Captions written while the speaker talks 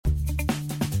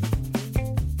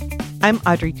I'm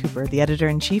Audrey Cooper, the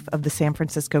editor-in-chief of the San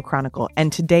Francisco Chronicle,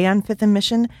 and today on Fifth and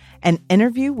Mission, an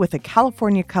interview with a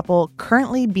California couple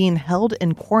currently being held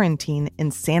in quarantine in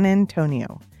San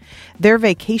Antonio. Their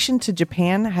vacation to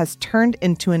Japan has turned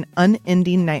into an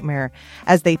unending nightmare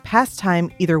as they pass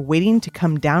time either waiting to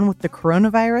come down with the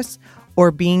coronavirus or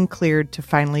being cleared to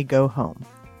finally go home.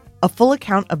 A full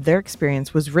account of their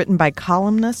experience was written by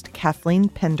columnist Kathleen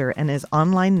Pender and is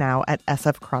online now at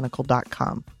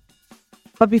sfchronicle.com.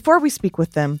 But before we speak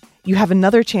with them, you have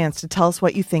another chance to tell us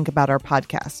what you think about our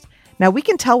podcast. Now, we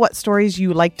can tell what stories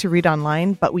you like to read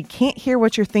online, but we can't hear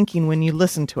what you're thinking when you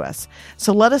listen to us.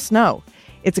 So let us know.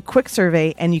 It's a quick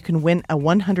survey, and you can win a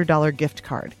 $100 gift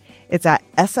card. It's at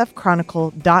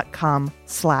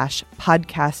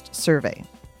sfchronicle.com/podcast survey.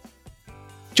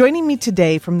 Joining me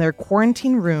today from their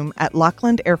quarantine room at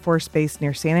Lackland Air Force Base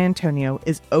near San Antonio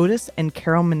is Otis and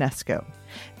Carol Minesco.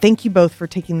 Thank you both for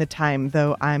taking the time,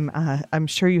 though I'm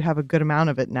sure you have a good amount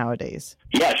of it nowadays.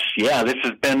 Yes, this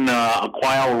has been a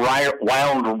wild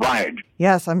ride.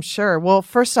 Yes, I'm sure. Well,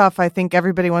 first off, I think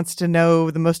everybody wants to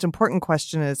know the most important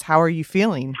question is, how are you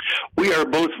feeling? We are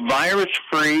both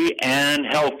virus-free and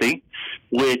healthy,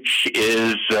 which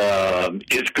is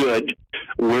good.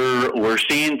 We're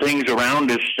seeing things around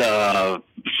us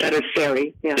that are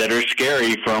scary. Yeah. That are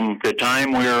scary, from the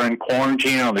time we were in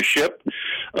quarantine on the ship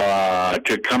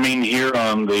to coming here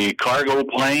on the cargo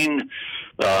plane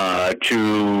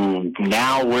to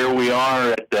now where we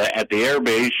are at the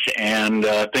airbase, and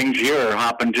things here are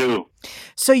hopping too.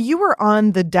 So you were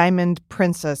on the Diamond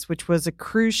Princess, which was a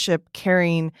cruise ship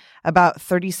carrying about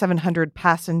 3,700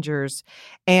 passengers.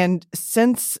 And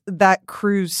since that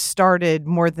cruise started,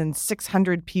 more than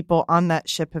 600 people on that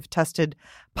ship have tested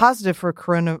positive for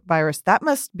coronavirus. That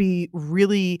must be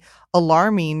really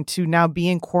alarming to now be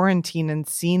in quarantine and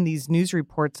seeing these news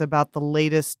reports about the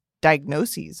latest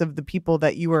diagnoses of the people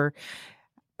that you were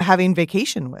having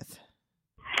vacation with.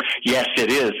 Yes,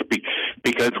 it is,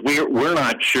 because we're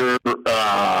not sure.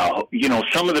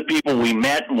 Some of the people we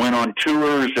met went on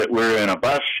tours that were in a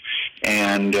bus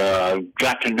and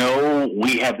got to know.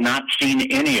 We have not seen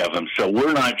any of them, so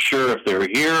we're not sure if they're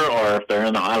here or if they're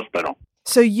in the hospital.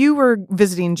 So you were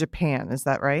visiting Japan, is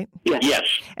that right? Yes.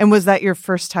 And was that your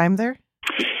first time there?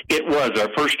 It was our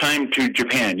first time to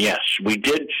Japan, yes. We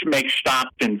did make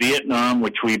stops in Vietnam,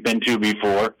 which we've been to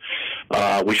before.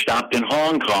 We stopped in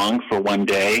Hong Kong for one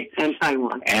day. And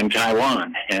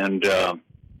Taiwan. And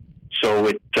so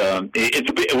it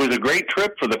was a great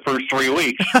trip for the first 3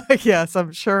 weeks. Yes,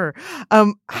 I'm sure.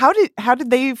 How did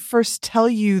they first tell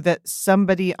you that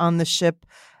somebody on the ship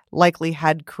likely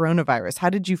had coronavirus? How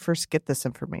did you first get this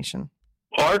information?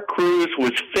 Our cruise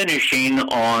was finishing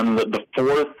on the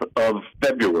 4th of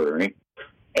February,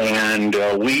 and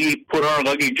we put our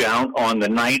luggage out on the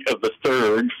night of the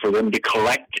 3rd for them to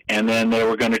collect, and then they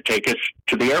were going to take us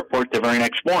to the airport the very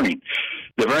next morning.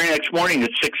 The very next morning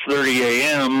at 6:30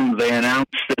 a.m., they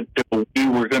announced that we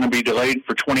were going to be delayed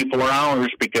for 24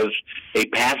 hours because a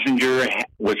passenger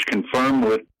was confirmed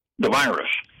with the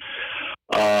virus.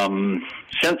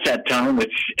 Since that time,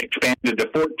 it's expanded to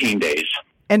 14 days.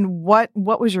 And what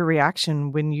was your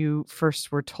reaction when you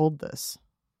first were told this?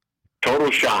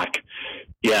 Total shock.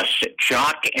 Yes,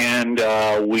 shock, and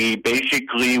we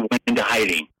basically went into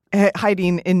hiding.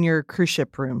 Hiding in your cruise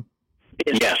ship room?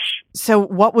 Yes. So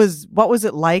what was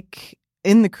it like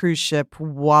in the cruise ship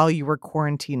while you were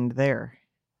quarantined there?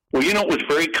 Well, it was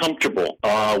very comfortable.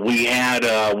 We had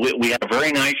a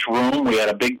very nice room. We had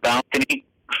a big balcony.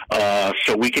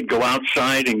 So we could go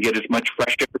outside and get as much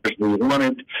fresh air as we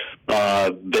wanted.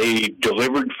 They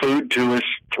delivered food to us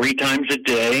 3 times a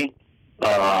day,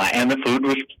 and the food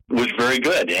was very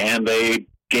good. And they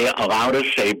allowed us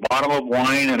a bottle of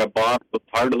wine and a bottle of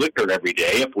hard liquor every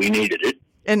day if we needed it.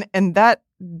 And that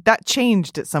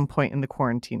changed at some point in the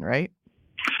quarantine, right?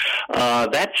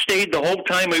 That stayed the whole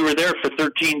time we were there for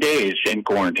 13 days in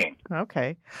quarantine.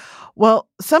 Okay. Well,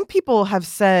 some people have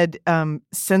said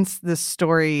since this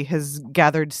story has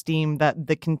gathered steam that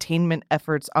the containment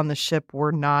efforts on the ship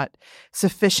were not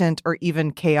sufficient or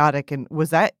even chaotic. And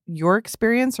was that your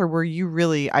experience, or were you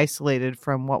really isolated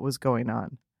from what was going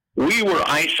on? We were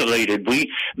isolated.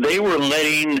 They were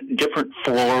letting different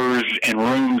floors and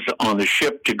rooms on the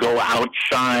ship to go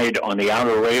outside on the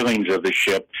outer railings of the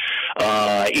ship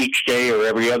each day or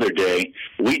every other day.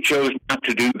 We chose not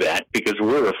to do that because we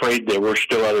were afraid there were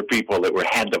still other people that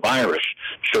had the virus.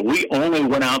 So we only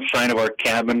went outside of our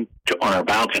cabin on our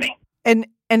balcony. And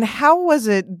how was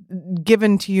it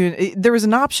given to you? There was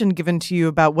an option given to you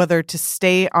about whether to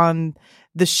stay on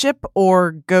the ship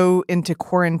or go into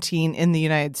quarantine in the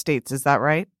United States. Is that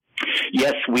right?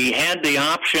 Yes, we had the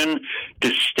option to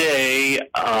stay.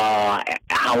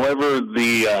 However,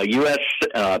 the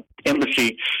U.S.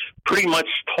 Embassy pretty much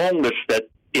told us that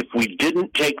if we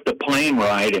didn't take the plane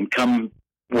ride and come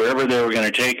wherever they were going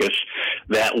to take us,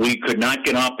 that we could not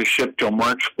get off the ship till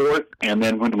March 4th. And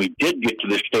then when we did get to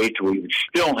the States, we would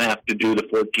still have to do the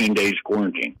 14 days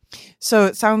quarantine. So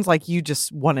it sounds like you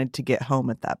just wanted to get home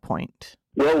at that point.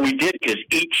 Well, we did, because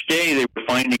each day they were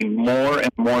finding more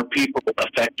and more people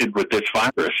affected with this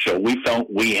virus. So we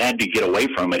felt we had to get away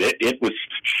from it. It was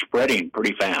spreading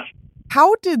pretty fast.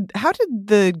 How did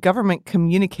the government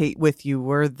communicate with you?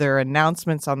 Were there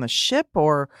announcements on the ship,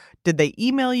 or did they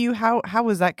email you? How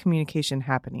was that communication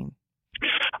happening?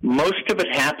 Most of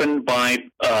it happened by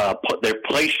they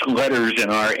placed letters in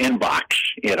our inbox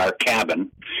at our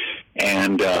cabin,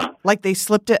 and like they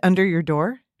slipped it under your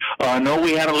door. No,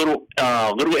 we had a little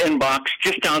inbox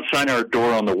just outside our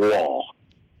door on the wall,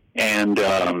 and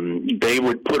they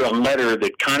would put a letter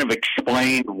that kind of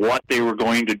explained what they were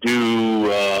going to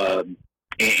do.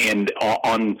 And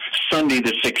on Sunday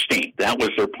the 16th, that was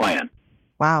their plan.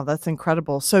 Wow, that's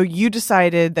incredible. So you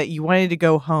decided that you wanted to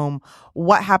go home.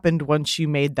 What happened once you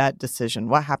made that decision?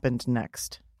 What happened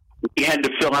next? We had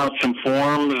to fill out some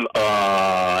forms,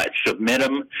 submit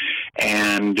them,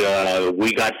 and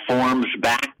we got forms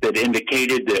back that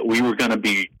indicated that we were going to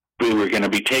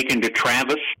be taken to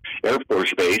Travis Air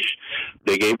Force Base.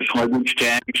 They gave us luggage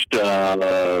tags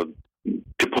to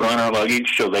put on our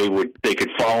luggage so they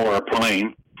could follow our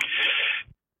plane.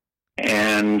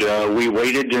 And we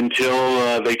waited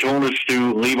until they told us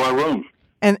to leave our room.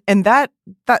 And that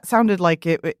sounded like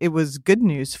it was good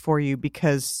news for you,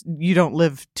 because you don't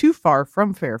live too far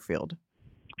from Fairfield.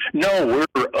 No,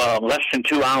 we're less than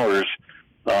 2 hours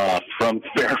from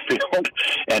Fairfield,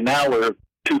 and now we're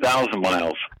 2,000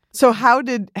 miles. So how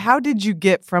did you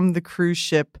get from the cruise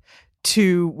ship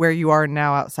to where you are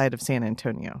now outside of San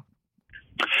Antonio?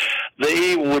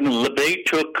 They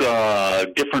took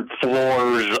different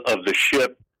floors of the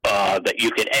ship that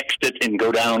you could exit and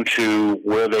go down to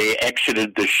where they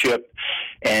exited the ship,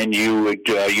 and you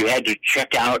had to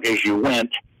check out as you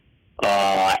went.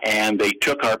 And they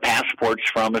took our passports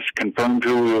from us, confirmed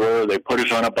who we were. They put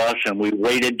us on a bus, and we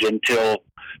waited until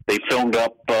they filled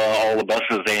up all the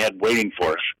buses they had waiting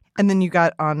for us. And then you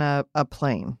got on a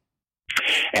plane.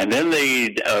 And then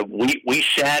we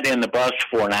sat in the bus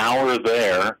for an hour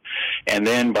there, and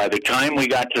then by the time we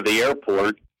got to the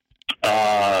airport,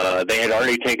 they had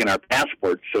already taken our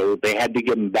passports, so they had to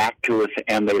give them back to us,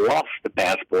 and they lost the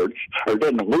passports, or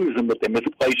didn't lose them, but they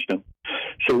misplaced them.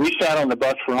 So we sat on the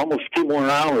bus for almost 2 more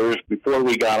hours before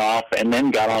we got off, and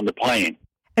then got on the plane.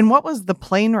 And what was the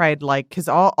plane ride like? Because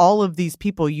all of these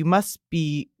people, you must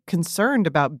be concerned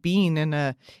about being in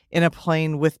a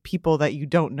plane with people that you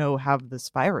don't know have this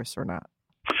virus or not.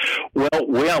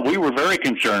 Well, we were very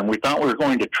concerned. We thought we were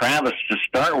going to Travis to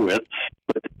start with,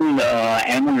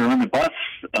 and we were in the bus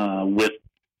with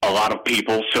a lot of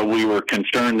people, so we were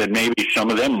concerned that maybe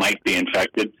some of them might be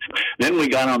infected. Then we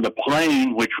got on the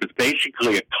plane, which was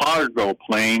basically a cargo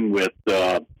plane with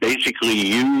basically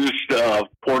used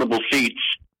portable seats.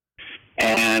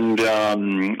 And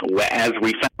as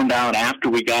we found out after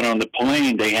we got on the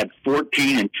plane, they had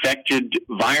 14 infected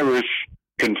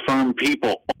virus-confirmed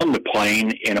people on the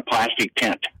plane in a plastic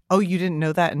tent. Oh, you didn't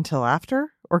know that until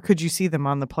after? Or could you see them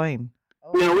on the plane?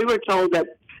 No, we were told that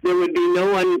there would be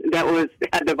no one that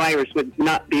had the virus would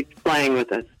not be flying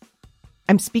with us.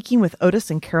 I'm speaking with Otis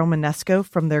and Carol Minesco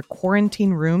from their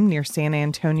quarantine room near San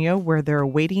Antonio, where they're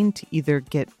waiting to either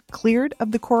get cleared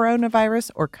of the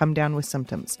coronavirus or come down with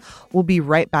symptoms. We'll be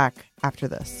right back after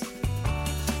this.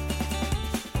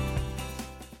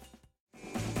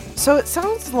 So it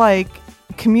sounds like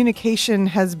communication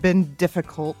has been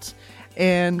difficult,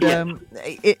 and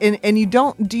and you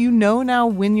don't. Do you know now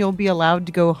when you'll be allowed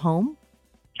to go home?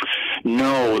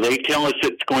 No, they tell us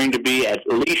it's going to be at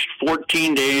least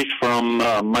 14 days from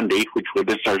Monday, which was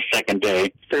this our second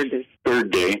day. Third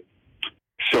day.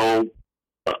 So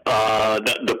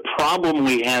the problem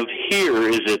we have here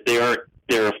is that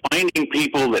they're finding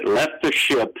people that left the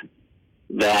ship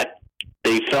that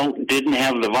they felt didn't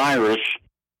have the virus,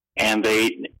 and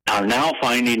they are now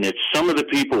finding that some of the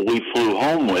people we flew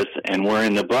home with and were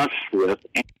in the bus with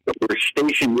and that were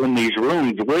stationed in these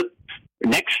rooms with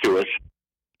next to us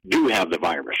do have the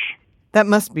virus. That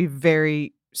must be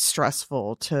very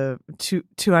stressful to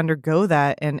undergo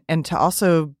that, and to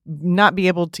also not be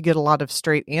able to get a lot of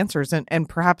straight answers, and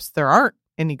perhaps there aren't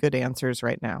any good answers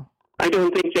right now. I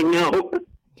don't think they know.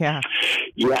 Yeah.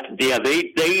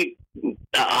 They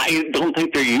I don't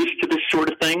think they're used to this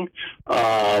sort of thing.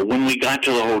 When we got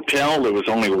to the hotel, there was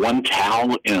only one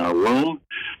towel in our room.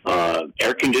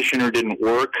 Air conditioner didn't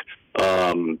work.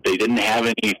 They didn't have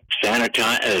any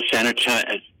sanitizer.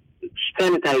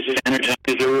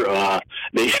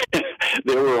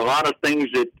 There were a lot of things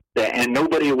and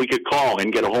nobody we could call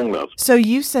and get a hold of. So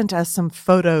you sent us some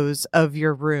photos of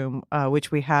your room,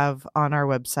 which we have on our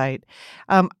website.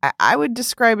 I would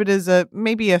describe it as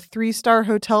maybe a 3-star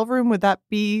hotel room. Would that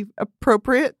be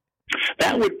appropriate?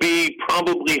 That would be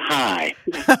probably high.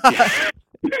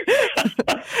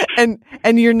 and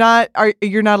you're not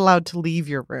allowed to leave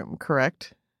your room,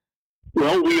 correct?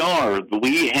 Well, we are.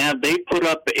 They put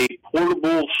up a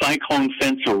portable cyclone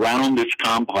fence around this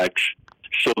complex,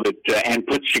 so that and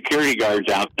put security guards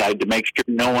outside to make sure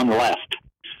no one left.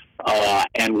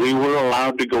 And we were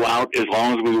allowed to go out as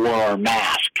long as we wore our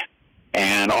mask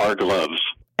and our gloves.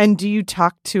 And do you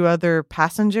talk to other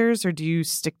passengers, or do you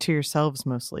stick to yourselves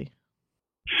mostly?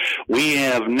 We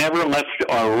have never left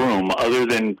our room other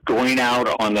than going out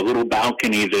on the little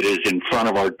balcony that is in front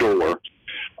of our door.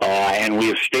 And we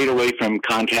have stayed away from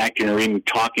contacting or even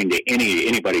talking to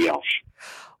anybody else.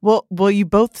 Well, you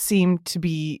both seem to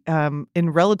be in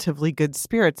relatively good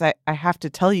spirits. I have to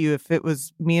tell you, if it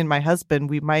was me and my husband,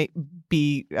 we might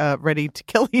be ready to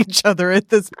kill each other at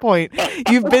this point.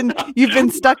 You've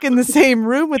been stuck in the same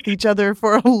room with each other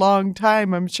for a long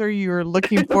time. I'm sure you are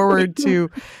looking forward to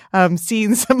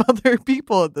seeing some other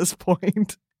people at this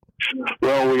point.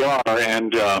 Well, we are,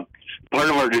 and part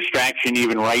of our distraction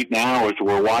even right now is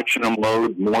we're watching them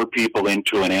load more people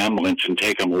into an ambulance and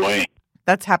take them away.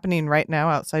 That's happening right now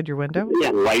outside your window? Yeah,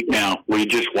 right now. We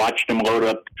just watched them load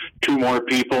up 2 more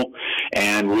people,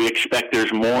 and we expect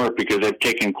there's more because they've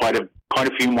taken quite a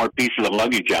few more pieces of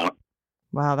luggage out.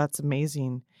 Wow, that's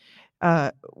amazing.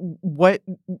 What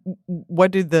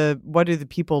do the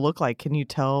people look like? Can you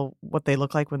tell what they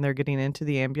look like when they're getting into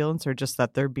the ambulance, or just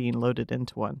that they're being loaded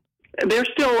into one? They're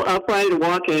still upright and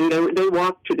walking. They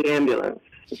walk to the ambulance.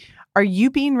 Are you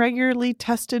being regularly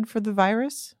tested for the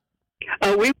virus?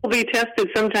 We will be tested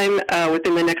sometime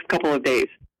within the next couple of days.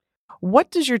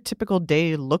 What does your typical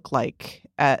day look like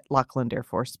at Lackland Air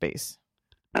Force Base?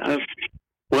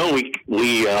 Well,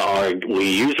 we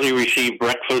usually receive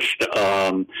breakfast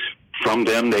from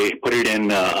them. They put it in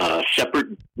a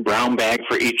separate brown bag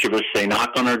for each of us. They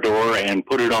knock on our door and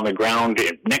put it on the ground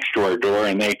next to our door,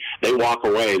 and they walk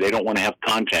away. They don't want to have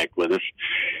contact with us.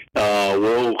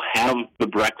 We'll have the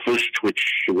breakfast, which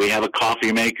we have a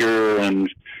coffee maker and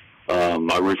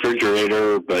a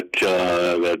refrigerator, but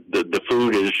the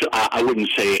food is, I wouldn't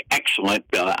say excellent.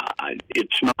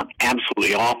 It's not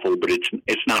absolutely awful, but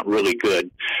it's not really good.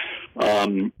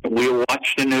 We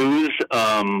watch the news.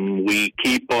 We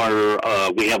keep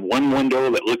we have one window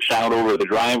that looks out over the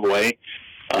driveway,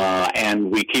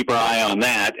 and we keep our eye on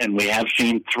that. And we have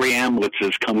seen 3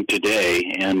 ambulances come today,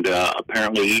 and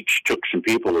apparently each took some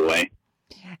people away.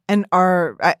 And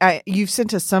you've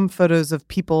sent us some photos of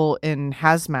people in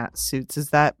hazmat suits. Is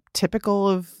that typical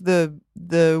of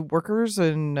the workers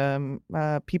and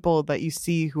people that you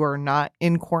see who are not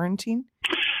in quarantine?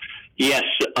 Yes,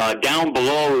 down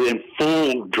below in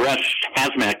full dress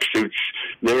hazmat suits,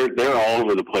 they're all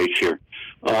over the place here.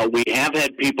 We have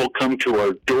had people come to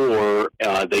our door.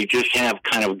 They just have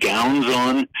kind of gowns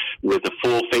on with a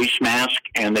full face mask,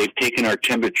 and they've taken our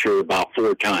temperature about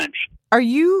 4 times. Are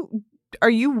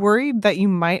you worried that you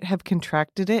might have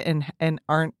contracted it and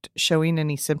aren't showing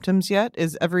any symptoms yet?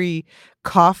 Is every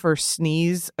cough or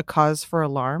sneeze a cause for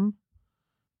alarm?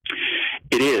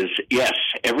 It is, yes.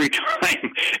 Every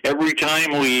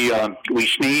time we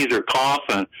sneeze or cough,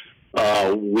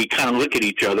 we kind of look at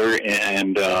each other,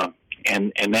 and then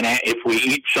if we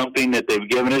eat something that they've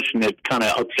given us and it kind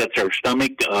of upsets our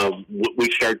stomach, we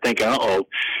start thinking, uh-oh,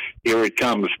 here it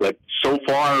comes. But so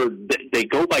far, they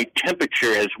go by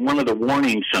temperature as one of the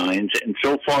warning signs, and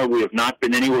so far we have not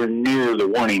been anywhere near the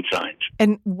warning signs.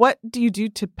 And what do you do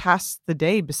to pass the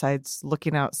day besides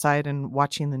looking outside and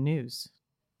watching the news?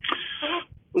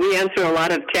 We answer a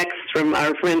lot of texts from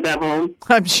our friends at home.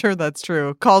 I'm sure that's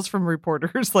true. Calls from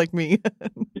reporters like me.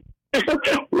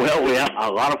 Well, we have a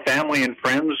lot of family and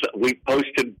friends. We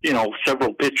posted,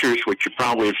 several pictures, which you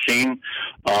probably have seen,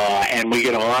 and we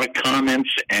get a lot of comments,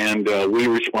 and we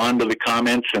respond to the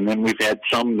comments, and then we've had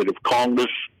some that have called us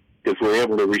because we're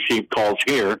able to receive calls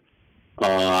here,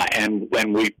 and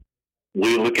we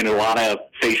look at a lot of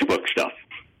Facebook stuff.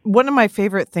 One of my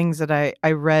favorite things that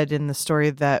I read in the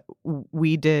story that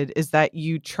we did is that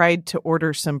you tried to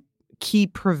order some key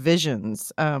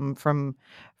provisions from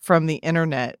the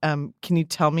internet. Can you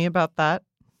tell me about that?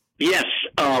 Yes.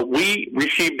 we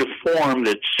received a form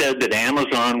that said that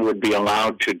Amazon would be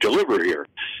allowed to deliver here.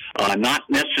 Not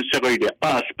necessarily to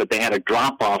us, but they had a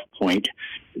drop-off point.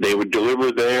 They would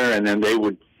deliver there, and then they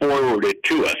would forward it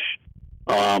to us.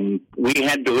 We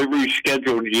had delivery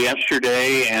scheduled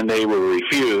yesterday, and they were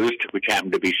refused, which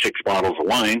happened to be 6 bottles of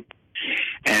wine.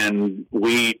 And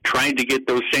we tried to get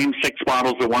those same 6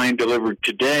 bottles of wine delivered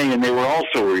today, and they were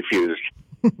also refused.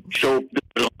 So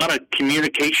there's a lot of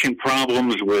communication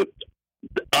problems with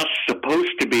us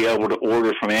supposed to be able to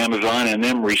order from Amazon and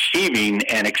them receiving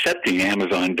and accepting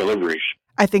Amazon deliveries.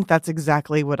 I think that's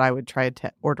exactly what I would try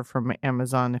to order from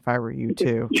Amazon if I were you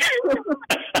too.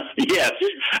 Yes.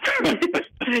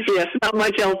 Yes, not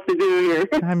much else to do here.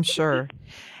 I'm sure.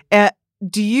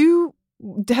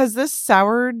 Has this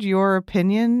soured your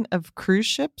opinion of cruise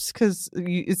ships? Because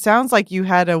it sounds like you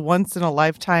had a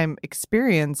once-in-a-lifetime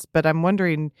experience, but I'm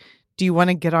wondering, do you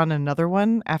want to get on another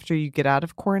one after you get out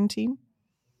of quarantine?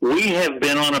 We have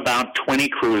been on about 20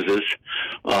 cruises.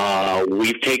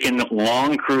 We've taken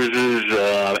long cruises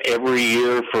every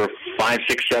year for 5,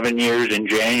 6, 7 years in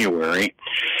January.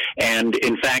 And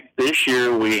in fact, this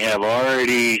year we have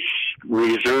already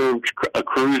reserved a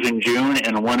cruise in June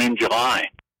and one in July.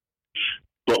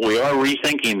 But we are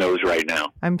rethinking those right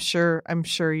now. I'm sure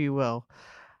you will.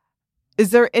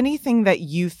 Is there anything that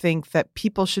you think that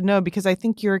people should know? Because I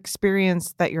think your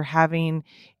experience that you're having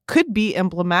could be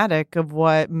emblematic of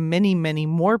what many, many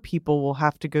more people will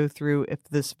have to go through if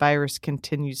this virus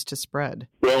continues to spread.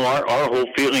 Well, our whole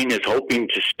feeling is hoping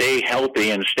to stay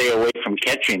healthy and stay away from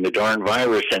catching the darn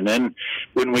virus. And then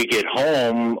when we get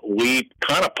home, we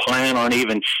kind of plan on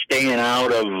even staying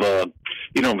out of,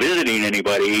 visiting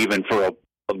anybody even for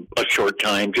a short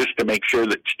time, just to make sure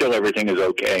that still everything is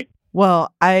okay.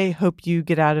 Well, I hope you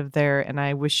get out of there, and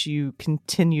I wish you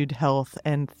continued health.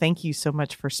 And thank you so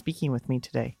much for speaking with me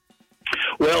today.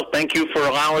 Well, thank you for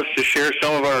allowing us to share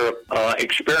some of our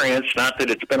experience. Not that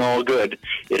it's been all good.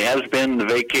 It has been the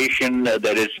vacation that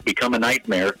has become a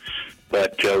nightmare,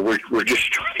 but we're just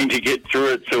trying to get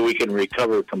through it so we can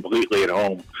recover completely at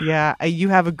home. Yeah, you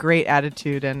have a great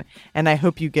attitude, and I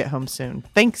hope you get home soon.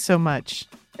 Thanks so much.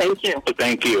 Thank you.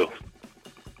 Thank you.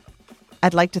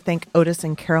 I'd like to thank Otis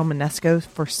and Carol Minesco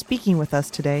for speaking with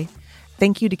us today.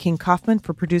 Thank you to King Kaufman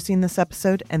for producing this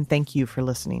episode, and thank you for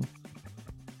listening.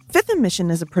 Fifth and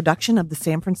Mission is a production of the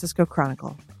San Francisco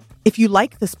Chronicle. If you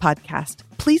like this podcast,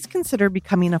 please consider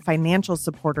becoming a financial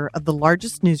supporter of the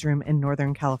largest newsroom in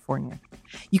Northern California.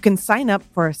 You can sign up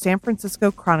for a San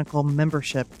Francisco Chronicle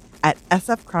membership at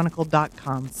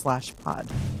sfchronicle.com/pod.